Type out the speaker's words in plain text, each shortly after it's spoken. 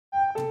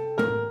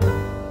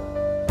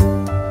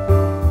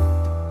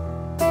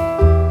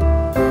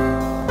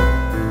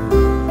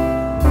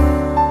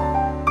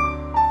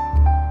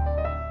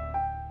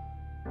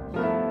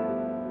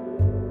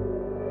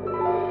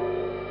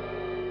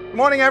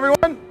Morning,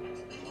 everyone.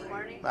 Good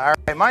morning. All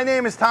right, my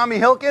name is Tommy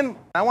Hilcken.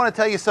 I want to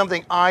tell you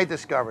something I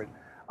discovered.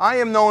 I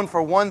am known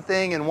for one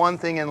thing and one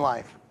thing in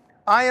life.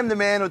 I am the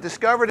man who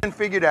discovered and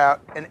figured out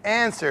and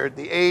answered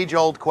the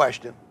age-old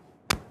question.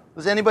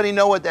 Does anybody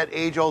know what that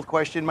age-old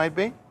question might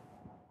be?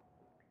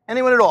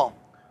 Anyone at all?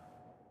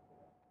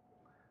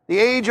 The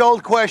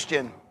age-old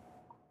question.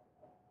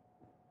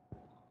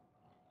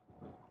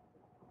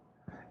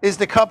 Is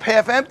the cup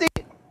half empty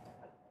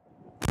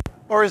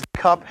or is the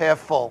cup half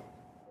full?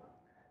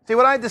 See,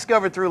 what I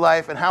discovered through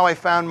life and how I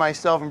found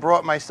myself and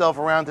brought myself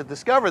around to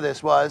discover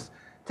this was,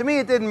 to me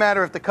it didn't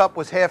matter if the cup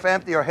was half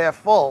empty or half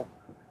full.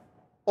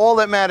 All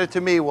that mattered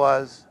to me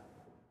was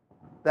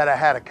that I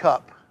had a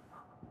cup.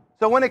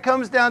 So when it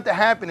comes down to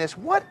happiness,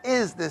 what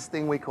is this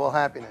thing we call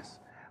happiness?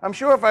 I'm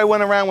sure if I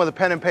went around with a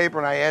pen and paper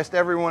and I asked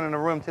everyone in the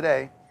room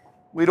today,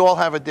 we'd all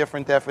have a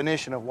different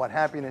definition of what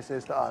happiness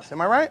is to us.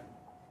 Am I right?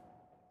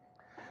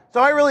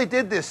 So I really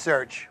did this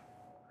search.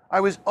 I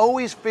was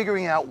always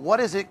figuring out what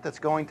is it that's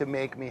going to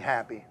make me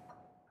happy.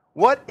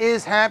 What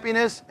is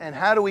happiness and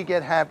how do we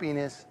get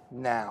happiness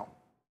now?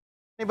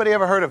 Anybody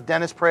ever heard of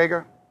Dennis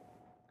Prager?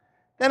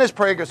 Dennis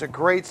Prager's a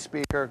great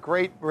speaker,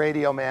 great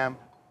radio man.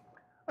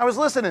 I was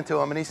listening to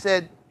him and he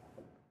said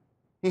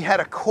he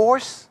had a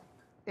course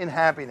in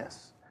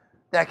happiness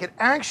that could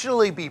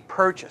actually be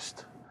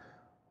purchased.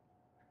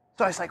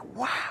 So I was like,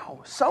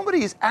 wow,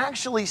 somebody is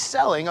actually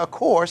selling a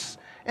course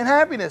in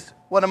happiness.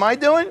 What am I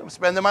doing? I'm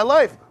spending my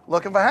life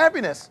looking for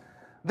happiness.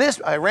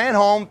 I ran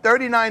home,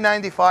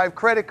 $39.95,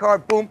 credit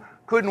card, boom,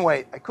 couldn't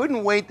wait. I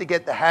couldn't wait to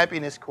get the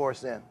happiness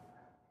course in.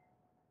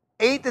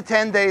 8 to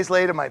 10 days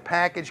later, my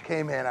package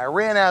came in. I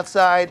ran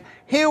outside.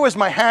 Here was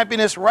my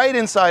happiness right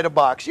inside a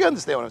box. You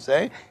understand what I'm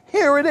saying?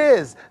 Here it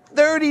is,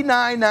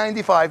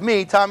 $39.95.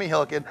 Me, Tommy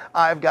Hilcken,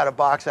 I've got a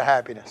box of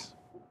happiness.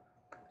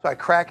 So I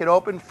crack it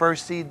open,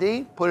 first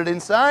CD, put it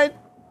inside,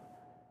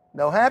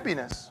 no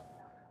happiness.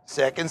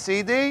 Second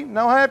CD,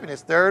 no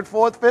happiness. Third,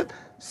 fourth, fifth,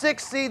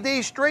 sixth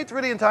CD, straight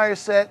through the entire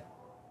set,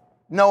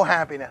 no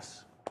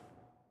happiness.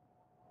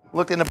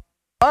 Looked in the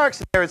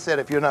box, and there it said,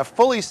 if you're not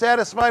fully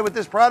satisfied with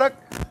this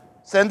product,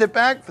 send it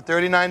back for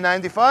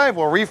 $39.95,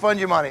 we'll refund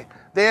your money.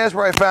 There's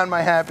where I found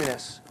my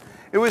happiness.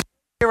 It was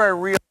here I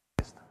realized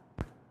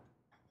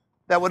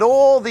that with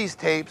all these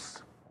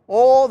tapes,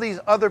 all these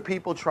other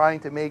people trying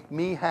to make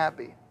me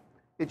happy,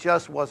 it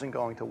just wasn't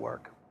going to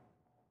work.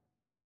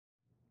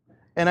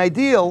 An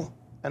ideal,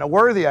 and a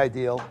worthy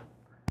ideal,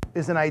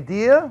 is an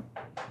idea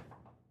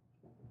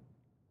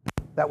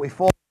that we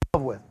fall in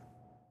love with.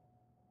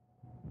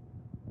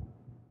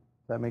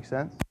 Does that make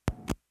sense?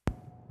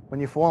 When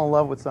you fall in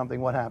love with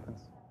something, what happens?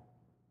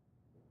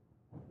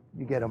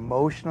 You get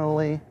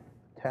emotionally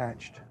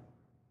attached.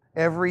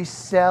 Every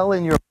cell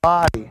in your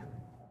body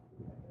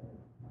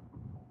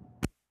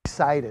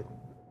excited,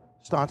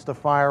 starts to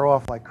fire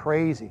off like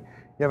crazy.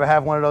 You ever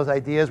have one of those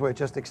ideas where it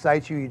just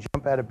excites you, you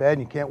jump out of bed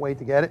and you can't wait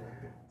to get it?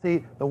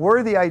 See, the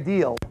worthy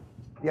ideal,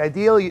 the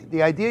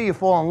idea you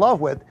fall in love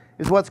with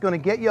is what's going to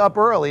get you up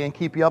early and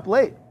keep you up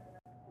late.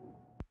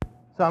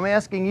 So I'm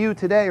asking you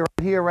today, right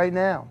here, right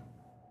now,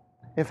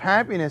 if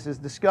happiness is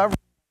discovering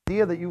the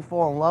idea that you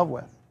fall in love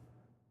with,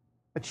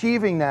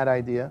 achieving that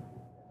idea,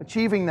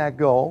 achieving that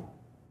goal,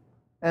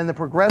 and the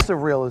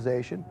progressive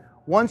realization,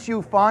 once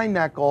you find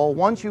that goal,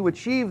 once you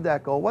achieve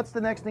that goal, what's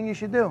the next thing you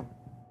should do?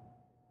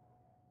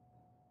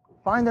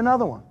 Find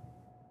another one.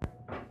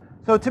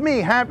 So to me,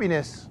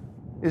 happiness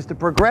is the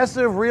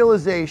progressive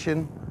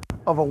realization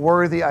of a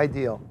worthy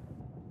ideal.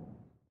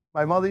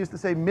 My mother used to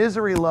say,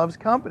 misery loves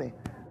company.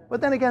 But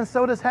then again,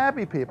 so does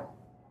happy people.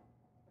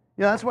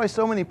 You know, that's why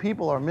so many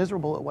people are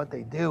miserable at what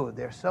they do.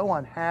 They're so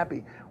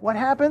unhappy. What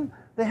happened?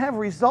 They have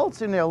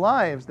results in their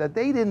lives that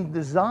they didn't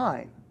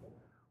design.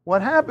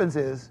 What happens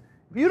is,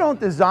 if you don't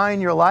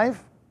design your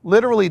life,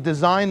 literally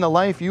design the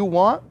life you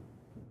want,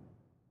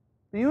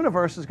 the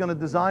universe is going to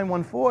design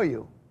one for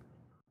you.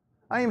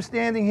 I am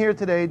standing here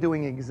today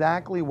doing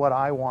exactly what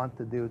I want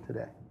to do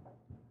today.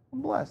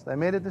 I'm blessed. I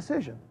made a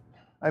decision.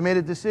 I made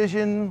a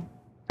decision,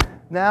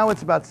 now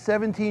it's about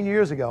 17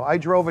 years ago. I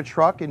drove a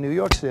truck in New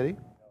York City.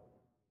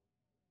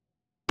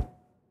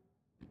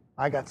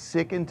 I got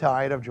sick and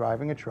tired of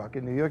driving a truck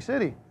in New York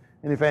City.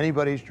 And if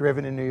anybody's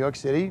driven in New York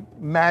City,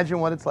 imagine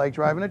what it's like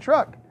driving a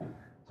truck.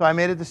 So I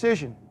made a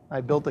decision. I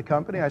built a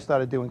company. I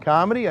started doing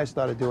comedy. I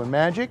started doing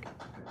magic.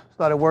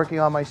 Started working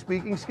on my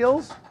speaking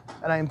skills.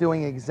 And I am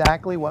doing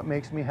exactly what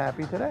makes me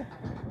happy today.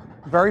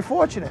 Very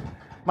fortunate.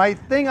 My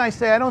thing I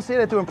say, I don't say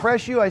that to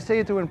impress you. I say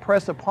it to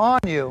impress upon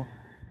you.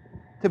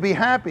 To be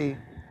happy,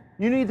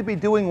 you need to be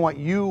doing what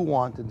you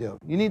want to do.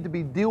 You need to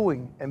be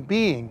doing and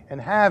being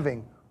and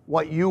having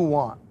what you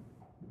want.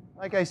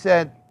 Like I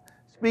said,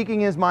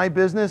 speaking is my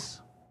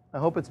business. I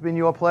hope it's been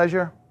your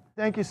pleasure.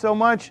 Thank you so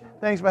much.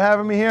 Thanks for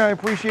having me here. I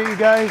appreciate you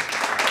guys.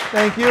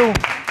 Thank you.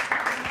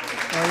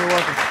 Oh, you're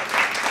welcome.